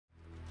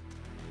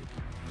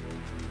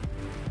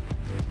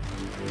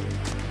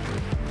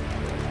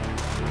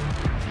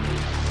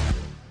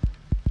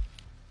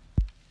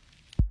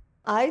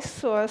I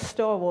saw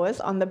Star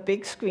Wars on the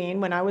big screen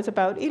when I was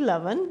about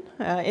 11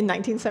 in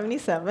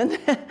 1977,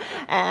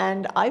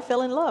 and I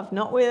fell in love,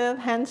 not with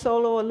Han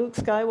Solo or Luke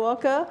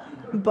Skywalker,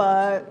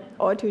 but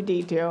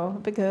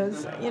R2-D2,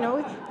 because, you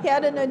know, he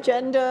had an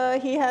agenda,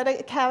 he had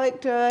a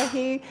character,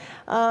 he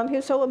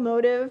was so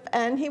emotive,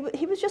 and he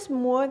was just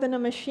more than a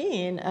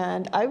machine.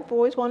 And I've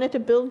always wanted to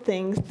build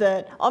things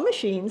that are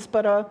machines,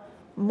 but are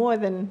more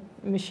than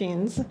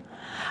machines.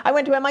 I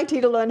went to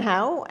MIT to learn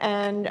how,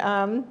 and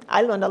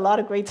I learned a lot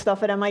of great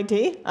stuff at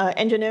MIT,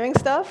 engineering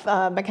stuff,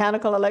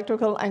 mechanical,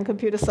 electrical, and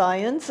computer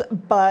science,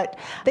 but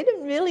they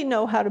didn't really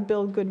know how to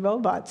build good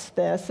robots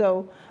there.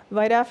 So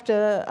right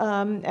after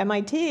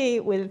MIT,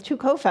 with two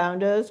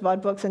co-founders,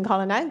 Rod Brooks and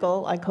Colin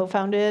Angle, I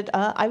co-founded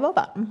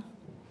iRobot.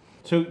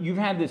 So you've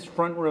had this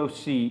front row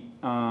seat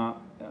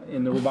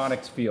in the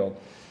robotics field.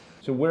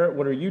 So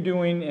what are you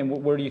doing, and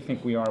where do you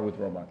think we are with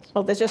robots?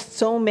 Well, there's just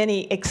so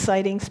many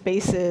exciting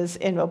spaces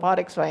in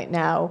robotics right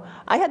now.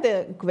 I had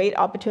the great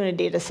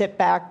opportunity to sit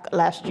back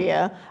last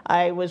year.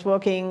 I was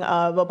working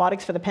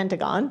robotics for the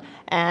Pentagon,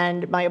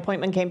 and my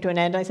appointment came to an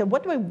end. I said,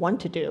 what do I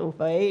want to do,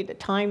 right?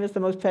 Time is the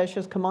most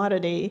precious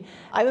commodity.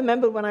 I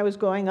remember when I was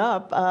growing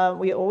up,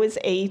 we always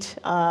ate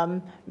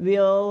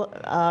real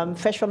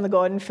fresh from the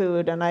garden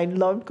food, and I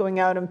loved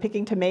going out and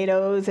picking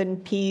tomatoes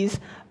and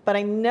peas. But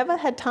I never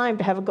had time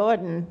to have a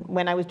garden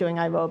when I was doing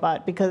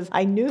iRobot, because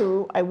I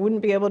knew I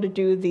wouldn't be able to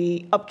do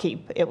the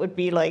upkeep. It would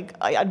be like,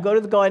 I'd go to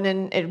the garden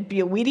and it'd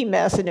be a weedy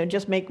mess, and it'd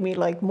just make me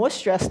like more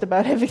stressed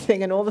about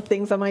everything and all the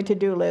things on my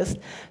to-do list.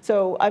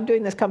 So I'm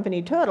doing this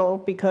company,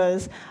 Tertill,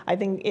 because I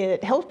think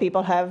it helps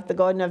people have the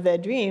garden of their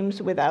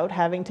dreams without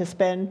having to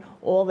spend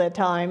all their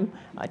time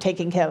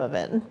taking care of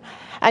it.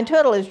 And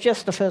Tertill is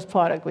just the first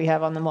product we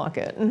have on the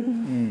market.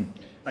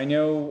 I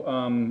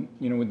know,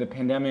 you know, with the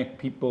pandemic,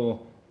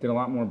 people did a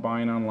lot more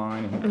buying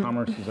online. I think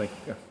commerce is like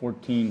a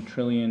 14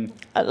 trillion.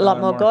 A lot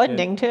more market.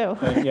 gardening too.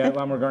 Yeah, a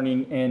lot more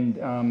gardening,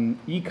 and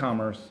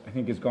e-commerce I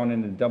think has gone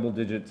into double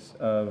digits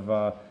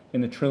of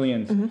in the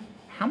trillions.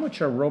 How much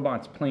are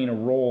robots playing a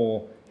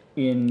role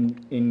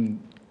in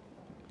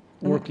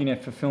working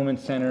at fulfillment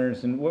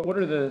centers, and what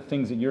are the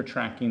things that you're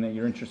tracking that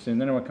you're interested in?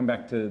 Then I want to come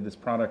back to this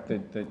product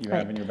that you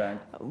have in your bag.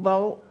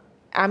 Well,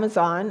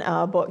 Amazon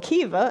bought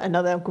Kiva,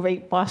 another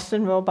great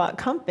Boston robot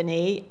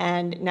company,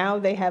 and now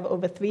they have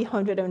over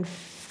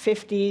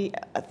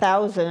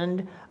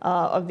 350,000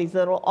 of these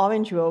little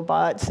orange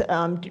robots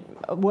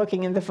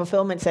working in the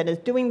fulfillment centers,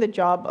 doing the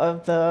job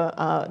of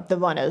the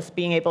runners,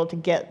 being able to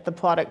get the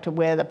product to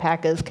where the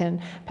packers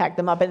can pack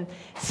them up. And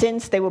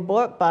since they were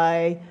bought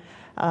by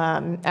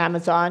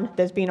Amazon,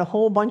 there's been a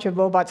whole bunch of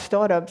robot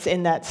startups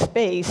in that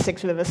space.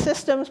 Six River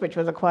Systems, which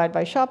was acquired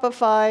by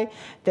Shopify.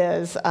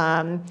 There's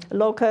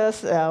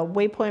Locus,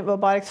 Waypoint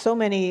Robotics, so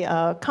many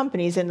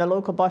companies in the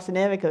local Boston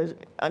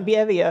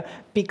area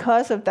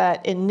because of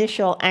that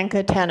initial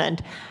anchor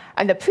tenant.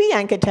 And the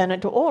pre-anchor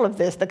tenant to all of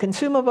this, the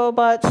consumer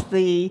robots,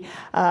 the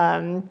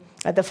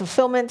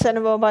fulfillment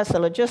center robots, the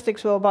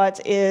logistics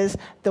robots, is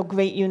the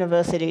great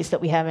universities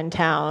that we have in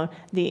town,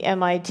 the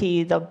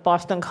MIT, the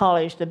Boston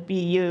College, the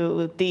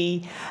BU,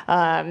 the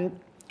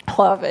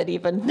Harvard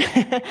even,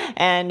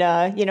 and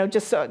you know,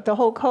 just the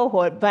whole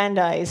cohort,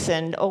 Brandeis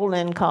and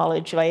Olin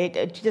College,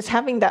 right? Just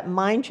having that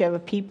mind share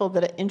of people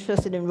that are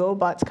interested in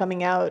robots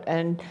coming out,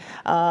 and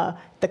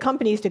the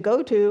companies to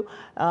go to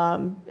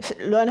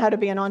learn how to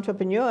be an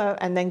entrepreneur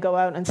and then go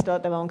out and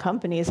start their own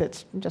companies.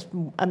 It's just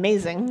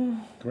amazing.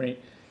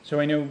 Great. So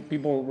I know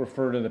people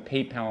refer to the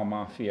PayPal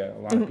mafia. A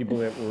lot of people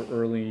that were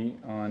early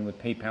on with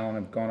PayPal and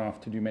have gone off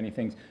to do many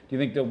things. Do you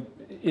think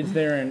is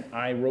there an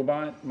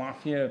iRobot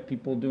mafia,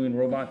 people doing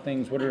robot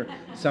things? What are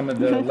some of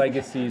the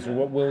legacies, or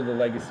what will the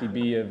legacy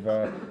be of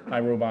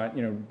iRobot,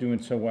 you know,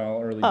 doing so well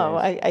early days? Oh,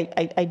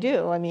 I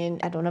do. I mean,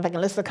 I don't know if I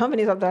can list the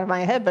companies off the top of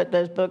my head, but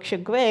there's Berkshire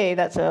Grey,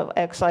 that's an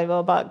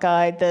ex-iRobot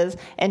guy. There's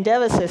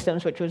Endeavor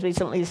Systems, which was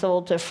recently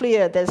sold to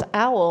FLIR. There's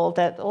Owl,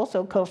 that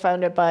also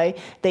co-founded by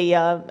the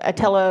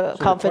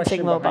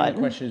teleconferencing robot. The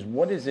question is,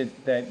 what is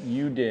it that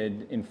you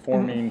did in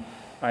forming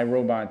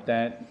iRobot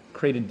that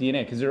created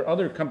DNA? Because there are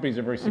other companies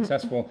that are very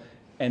successful,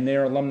 and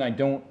their alumni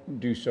don't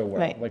do so well.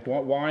 Right. Like,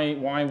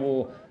 why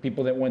will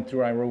people that went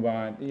through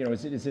iRobot, you know,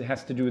 is it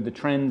has to do with the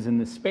trends in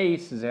the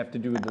space? Does it have to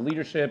do with the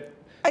leadership?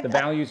 The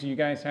values you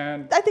guys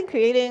had? I think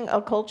creating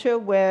a culture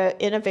where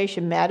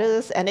innovation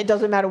matters, and it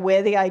doesn't matter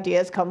where the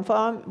ideas come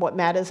from. What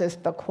matters is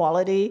the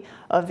quality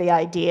of the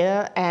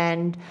idea,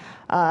 and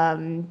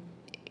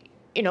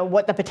you know,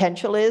 what the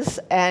potential is,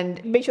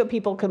 and make sure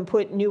people can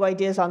put new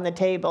ideas on the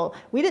table.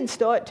 We didn't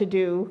start to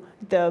do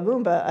the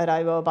Roomba at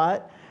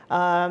iRobot,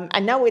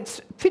 and now it's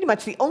pretty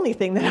much the only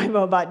thing that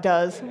iRobot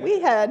does. We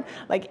had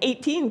like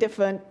 18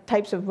 different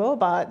types of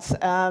robots.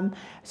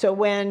 So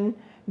when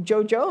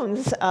Joe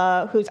Jones,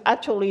 who's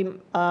actually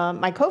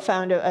my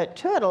co-founder at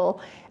Tertill,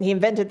 he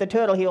invented the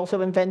Tertill, he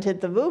also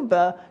invented the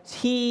Roomba.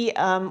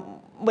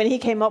 When he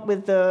came up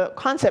with the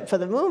concept for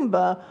the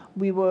Roomba,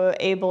 we were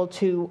able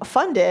to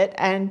fund it,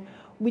 and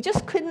we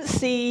just couldn't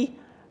see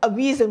a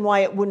reason why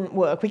it wouldn't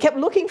work. We kept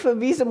looking for a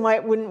reason why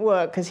it wouldn't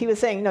work, because he was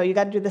saying, no, you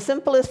got to do the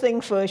simplest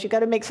thing first. You got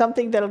to make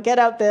something that'll get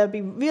out there,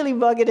 be really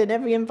rugged in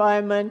every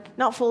environment,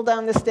 not fall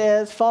down the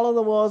stairs, follow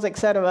the walls,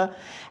 etc.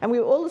 And we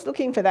were always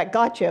looking for that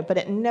gotcha, but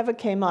it never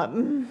came up.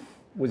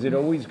 Was it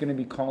always going to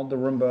be called the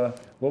Roomba?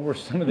 What were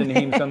some of the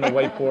names on the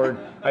whiteboard?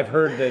 I've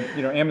heard that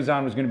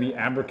Amazon was going to be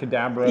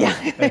abracadabra.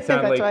 Yeah. It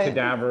sounded like right.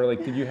 Cadaver.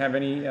 Like, did you have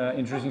any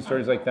interesting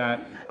stories like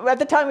that? At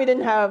the time, we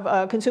didn't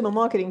have consumer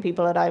marketing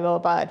people at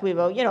iRobot. We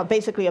were,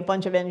 basically a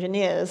bunch of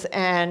engineers,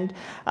 and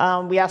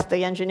we asked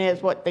the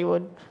engineers what they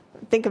would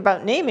think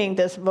about naming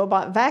this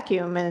robot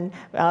vacuum, and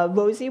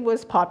Rosie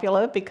was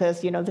popular because,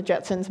 the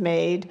Jetsons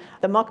made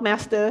the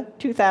Muckmaster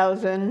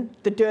 2000,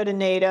 the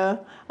Dirtinator,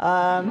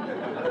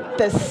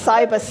 the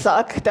Cyber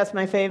Suck, that's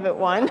my favorite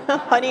one.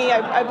 Honey,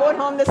 I brought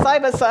home the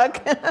Cyber Suck.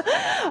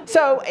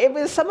 So it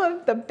was some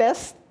of the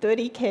best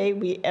 $30K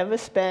we ever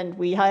spent.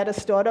 We hired a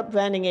startup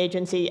branding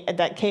agency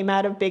that came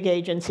out of big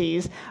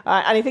agencies.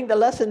 And I think the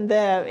lesson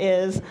there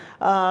is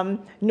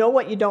know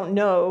what you don't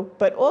know,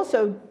 but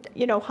also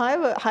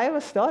hire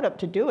a startup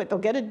to do it. They'll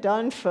get it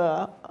done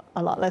for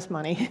a lot less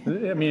money.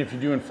 I mean, if you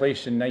do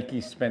inflation, Nike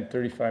spent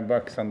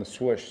 $35 on the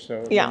swoosh,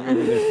 so yeah.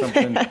 maybe there's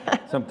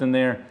something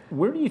there.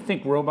 Where do you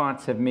think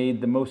robots have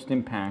made the most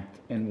impact,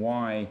 and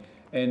why?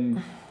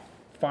 And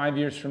 5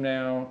 years from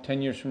now,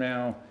 10 years from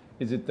now,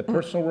 is it the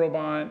personal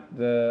robot,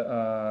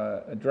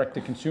 the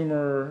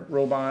direct-to-consumer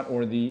robot,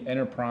 or the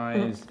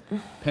enterprise,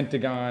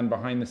 Pentagon,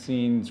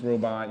 behind-the-scenes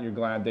robot? You're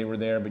glad they were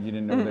there, but you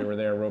didn't know they were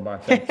there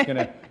robot that's going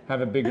to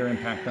have a bigger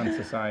impact on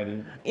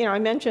society? I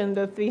mentioned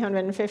the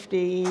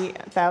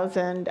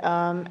 350,000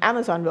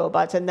 Amazon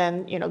robots, and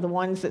then the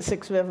ones that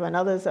Six River and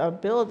others are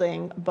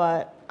building,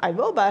 but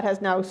iRobot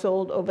has now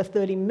sold over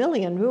 30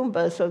 million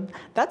Roombas, so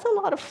that's a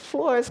lot of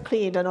floors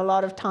cleaned and a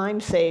lot of time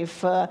saved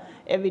for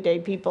everyday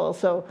people.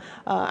 So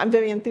I'm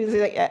very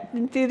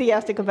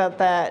enthusiastic about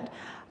that.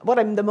 What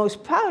I'm the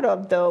most proud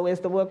of, though, is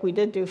the work we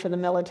did do for the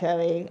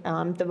military.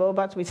 The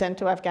robots we sent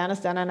to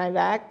Afghanistan and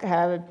Iraq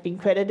have been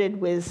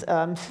credited with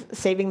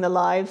saving the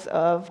lives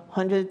of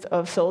hundreds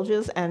of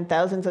soldiers and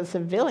thousands of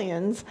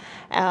civilians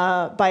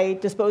by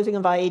disposing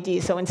of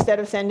IEDs. So instead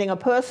of sending a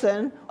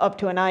person up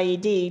to an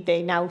IED,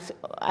 they now,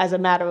 as a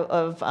matter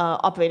of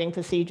operating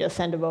procedure,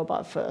 send a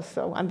robot first.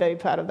 So I'm very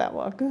proud of that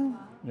work.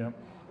 Yeah.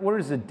 What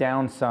is the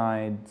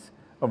downsides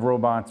of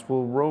robots?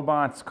 Will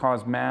robots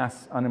cause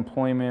mass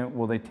unemployment?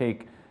 Will they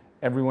take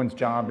everyone's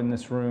job in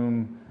this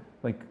room,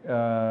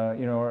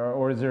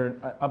 or is there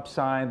an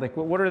upside? Like,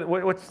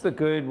 what's the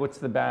good, what's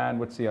the bad,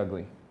 what's the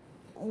ugly?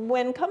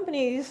 When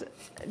companies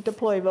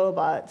deploy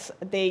robots,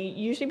 they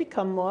usually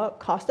become more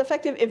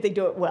cost-effective if they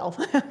do it well.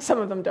 Some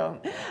of them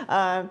don't.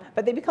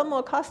 But they become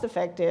more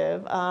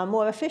cost-effective,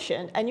 more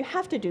efficient, and you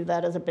have to do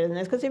that as a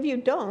business, because if you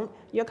don't,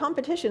 your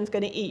competition's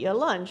going to eat your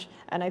lunch.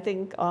 And I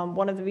think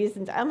one of the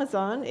reasons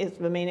Amazon is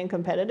remaining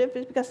competitive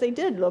is because they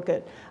did look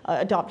at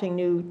adopting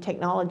new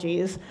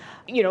technologies.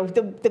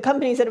 The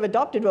companies that have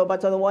adopted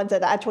robots are the ones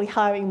that are actually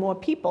hiring more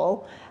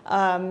people.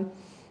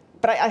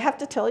 But I have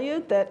to tell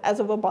you that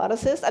as a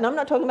roboticist, and I'm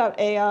not talking about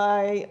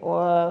AI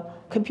or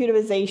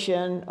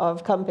computerization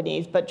of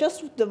companies, but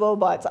just the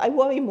robots, I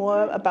worry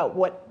more about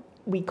what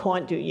we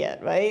can't do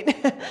yet, right?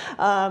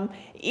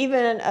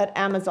 Even at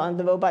Amazon,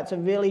 the robots are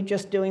really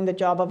just doing the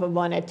job of a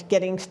runner,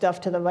 getting stuff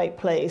to the right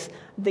place.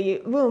 The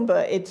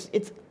Roomba,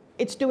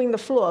 it's doing the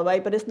floor,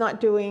 right? But it's not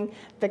doing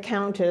the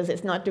counters,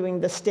 it's not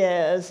doing the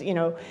stairs,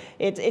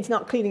 it's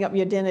not cleaning up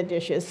your dinner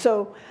dishes.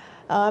 So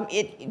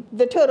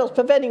the turtle's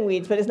preventing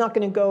weeds, but it's not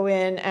going to go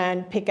in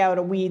and pick out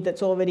a weed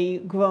that's already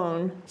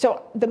grown.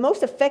 So the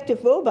most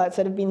effective robots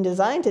that have been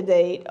designed to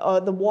date are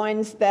the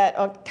ones that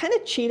are kind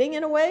of cheating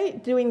in a way,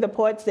 doing the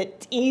parts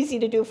that's easy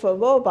to do for a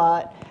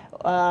robot,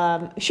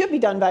 should be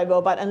done by a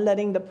robot, and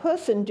letting the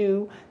person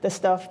do the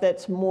stuff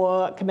that's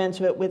more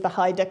commensurate with the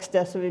high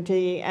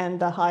dexterity and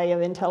the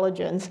higher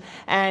intelligence.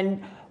 And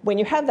when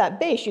you have that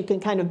base, you can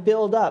kind of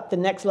build up the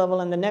next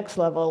level and the next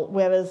level,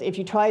 whereas if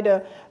you try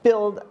to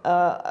build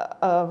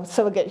a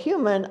surrogate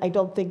human, I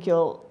don't think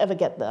you'll ever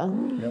get there.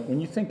 When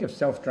you think of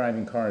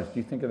self-driving cars, do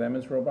you think of them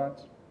as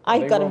robots?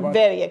 I've got a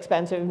very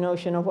expansive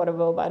notion of what a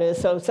robot is.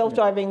 So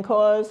self-driving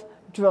cars,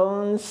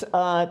 drones,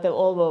 they're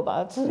all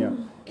robots. Yeah.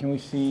 Can we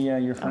see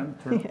your friend?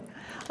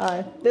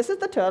 This is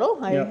the turtle.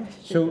 Yeah.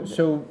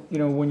 So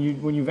when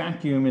you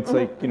vacuum, it's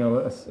like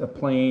a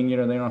plane. They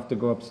don't have to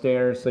go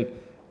upstairs. Like,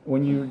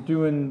 when you're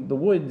doing the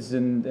woods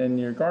and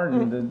your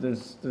garden,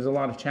 there's a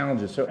lot of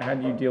challenges. So how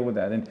do you deal with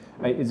that? And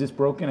is this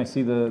broken? I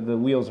see the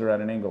wheels are at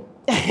an angle.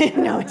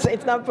 No,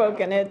 it's not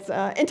broken. It's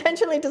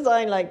intentionally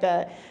designed like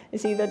that. You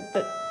see the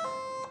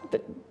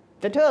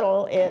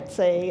turtle. It's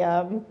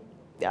a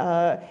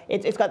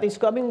it's got these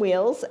scrubbing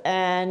wheels,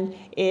 and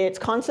it's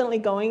constantly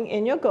going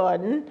in your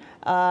garden,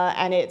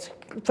 and it's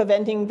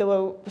preventing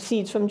the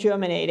seeds from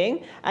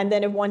germinating. And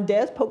then if one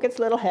dares poke its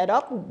little head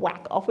up,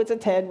 whack off with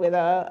its head with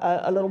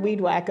a little weed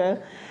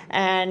whacker.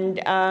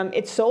 And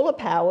it's solar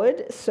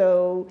powered,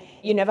 so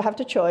you never have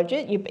to charge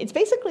it.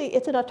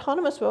 It's an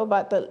autonomous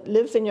robot that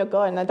lives in your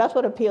garden, and that's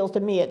what appeals to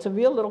me. It's a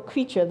real little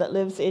creature that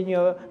lives in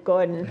your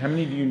garden. How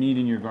many do you need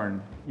in your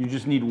garden? You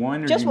just need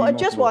one, or just do you need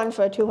just one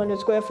for a 200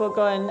 square foot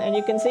garden, and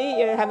you can see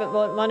you have it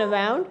run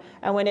around,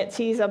 and when it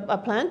sees a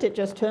plant, it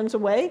just turns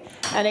away,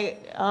 and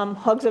it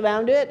hugs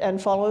around it and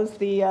follows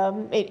the.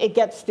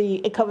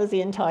 It covers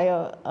the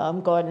entire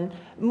garden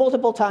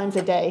multiple times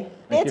a day.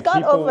 Like it's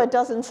got over a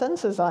dozen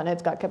sensors on it.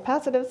 It's got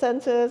capacitive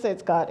sensors,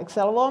 it's got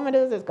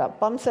accelerometers, it's got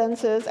bump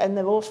sensors, and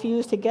they're all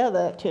fused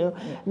together to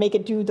make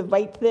it do the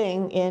right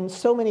thing in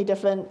so many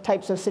different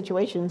types of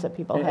situations that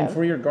people have. And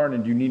for your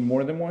garden, do you need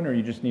more than one, or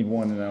you just need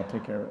one and that'll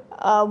take care of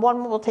it?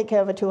 One will take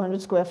care of a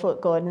 200 square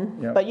foot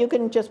garden, but you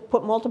can just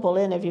put multiple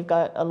in if you've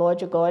got a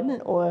larger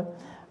garden, or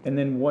and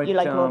then what, you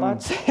like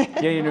robots.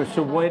 Yeah,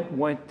 so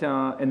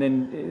and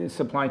then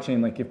supply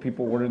chain, like if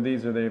people order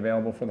these, are they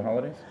available for the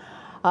holidays?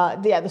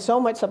 There's so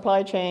much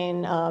supply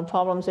chain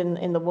problems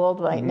in the world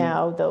right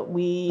now that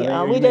we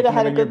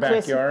had a good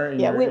Christmas.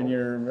 In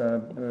your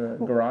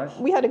garage.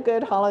 We had a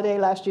good holiday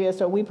last year,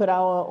 so we put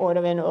our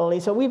order in early.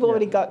 So we've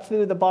already got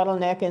through the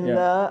bottleneck in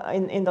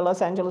the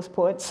Los Angeles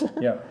ports.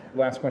 Yeah.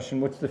 Last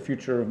question: what's the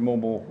future of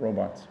mobile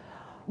robots?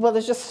 Well,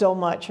 there's just so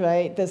much,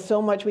 right? There's so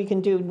much we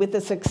can do. With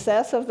the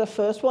success of the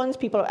first ones,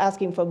 people are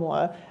asking for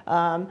more.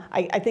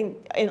 I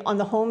think on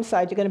the home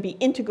side, you're going to be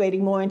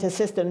integrating more into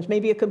systems,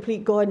 maybe a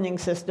complete gardening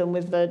system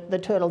with the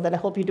turtle that'll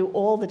help you do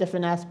all the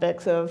different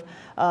aspects of,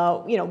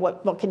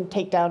 what can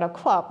take down a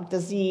crop,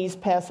 disease,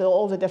 pest,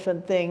 all the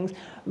different things.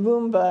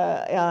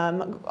 Roomba,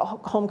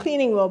 home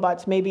cleaning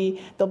robots,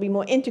 maybe they'll be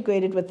more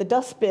integrated with the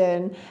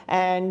dustbin,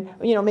 and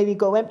maybe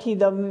go empty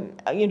them,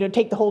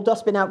 take the whole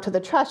dustbin out to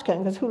the trash can,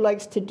 because who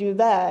likes to do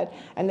that?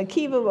 And the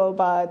Kiva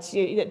robots,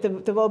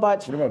 the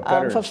robots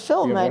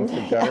fulfillment.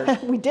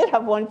 We did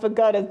have one for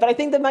gutters, but I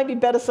think there might be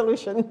better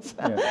solutions.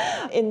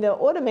 In the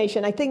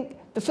automation, I think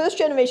the first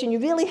generation, you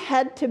really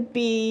had to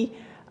be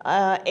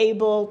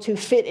able to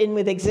fit in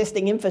with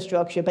existing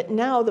infrastructure, but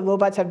now the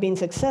robots have been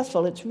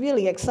successful. It's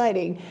really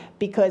exciting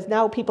because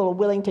now people are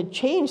willing to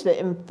change the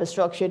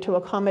infrastructure to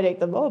accommodate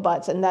the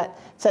robots, and that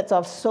sets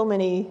off so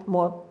many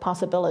more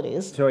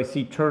possibilities. So I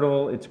see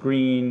turtle, it's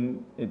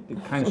green, it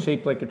kind of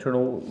shaped like a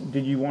turtle.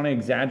 Did you want to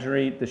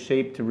exaggerate the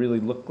shape to really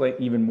look like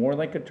even more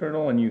like a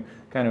turtle, and you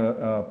kind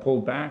of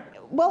pulled back?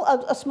 Well,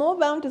 a small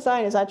round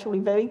design is actually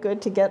very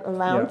good to get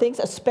around things,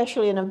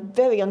 especially in a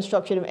very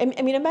unstructured.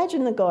 I mean,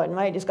 imagine the garden,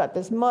 right? It's got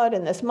this mud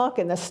and this muck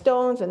and the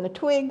stones and the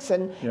twigs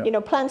and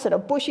plants that are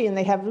bushy and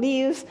they have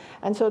leaves,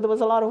 and so there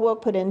was a lot of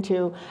work put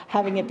into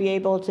having it be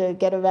able to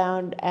get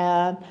around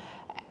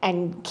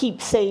and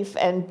keep safe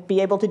and be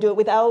able to do it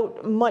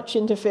without much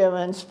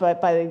interference by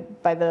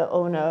the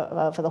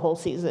owner for the whole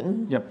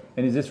season. Yep.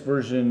 And is this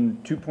version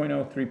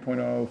 2.0,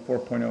 3.0,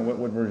 4.0?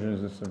 What version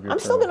is this of your I'm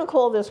still going to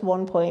call this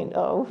 1.0.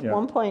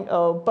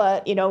 1.0.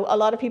 But, a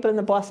lot of people in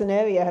the Boston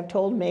area have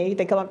told me,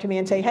 they come up to me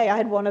and say, hey, I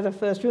had one of the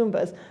first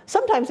Roombas.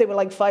 Sometimes they were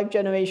like 5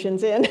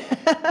 generations in.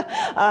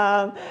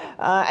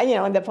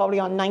 And they're probably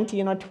on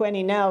 19 or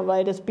 20 now,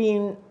 right? It's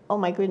been, oh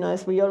my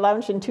goodness, we were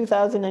launched in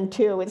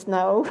 2002. It's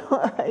now,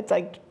 it's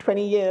like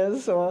 20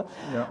 years.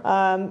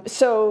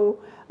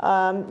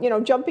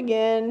 Jumping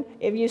in,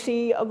 if you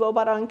see a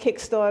robot on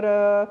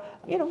Kickstarter,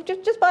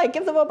 just buy it,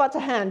 give the robots a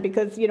hand,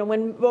 because,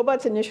 when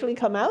robots initially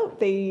come out,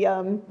 they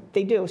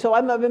do. So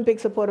I'm a big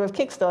supporter of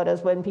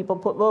Kickstarters when people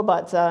put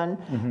robots on.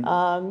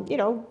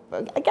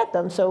 I get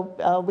them.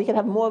 So we can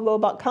have more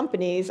robot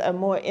companies and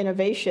more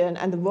innovation,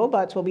 and the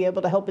robots will be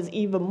able to help us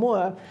even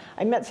more.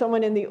 I met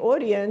someone in the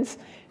audience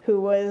who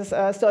was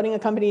starting a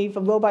company for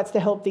robots to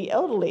help the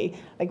elderly.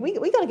 Like, we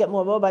got to get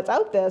more robots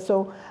out there.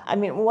 So, I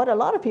mean, what a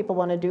lot of people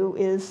want to do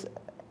is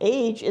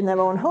age in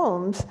their own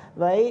homes,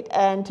 right?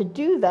 And to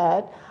do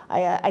that,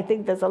 I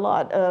think there's a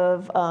lot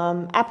of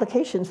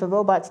applications for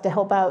robots to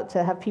help out,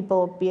 to have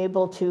people be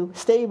able to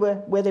stay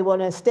where they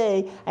want to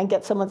stay and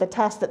get some of the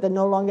tasks that they're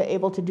no longer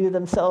able to do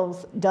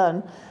themselves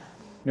done.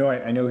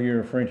 I know who you're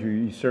referring to.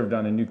 You served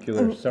on a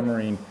nuclear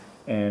submarine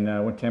and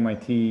went to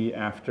MIT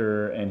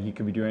after, and he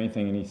could be doing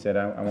anything, and he said,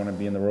 I want to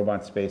be in the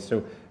robot space.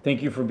 So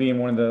thank you for being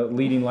one of the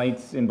leading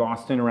lights in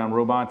Boston around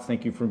robots.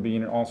 Thank you for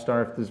being an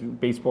all-star. If there's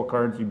baseball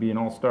cards, you'd be an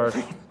all-star.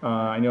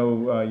 I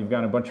know you've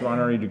got a bunch of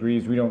honorary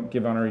degrees. We don't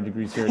give honorary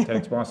degrees here at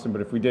TEDxBoston,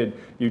 but if we did,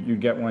 you'd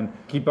get one.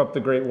 Keep up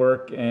the great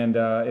work, and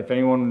if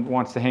anyone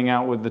wants to hang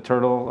out with the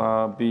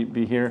turtle,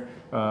 be here.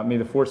 May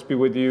the force be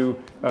with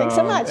you. Thanks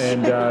so much.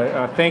 And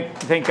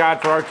thank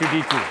God for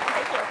R2-D2.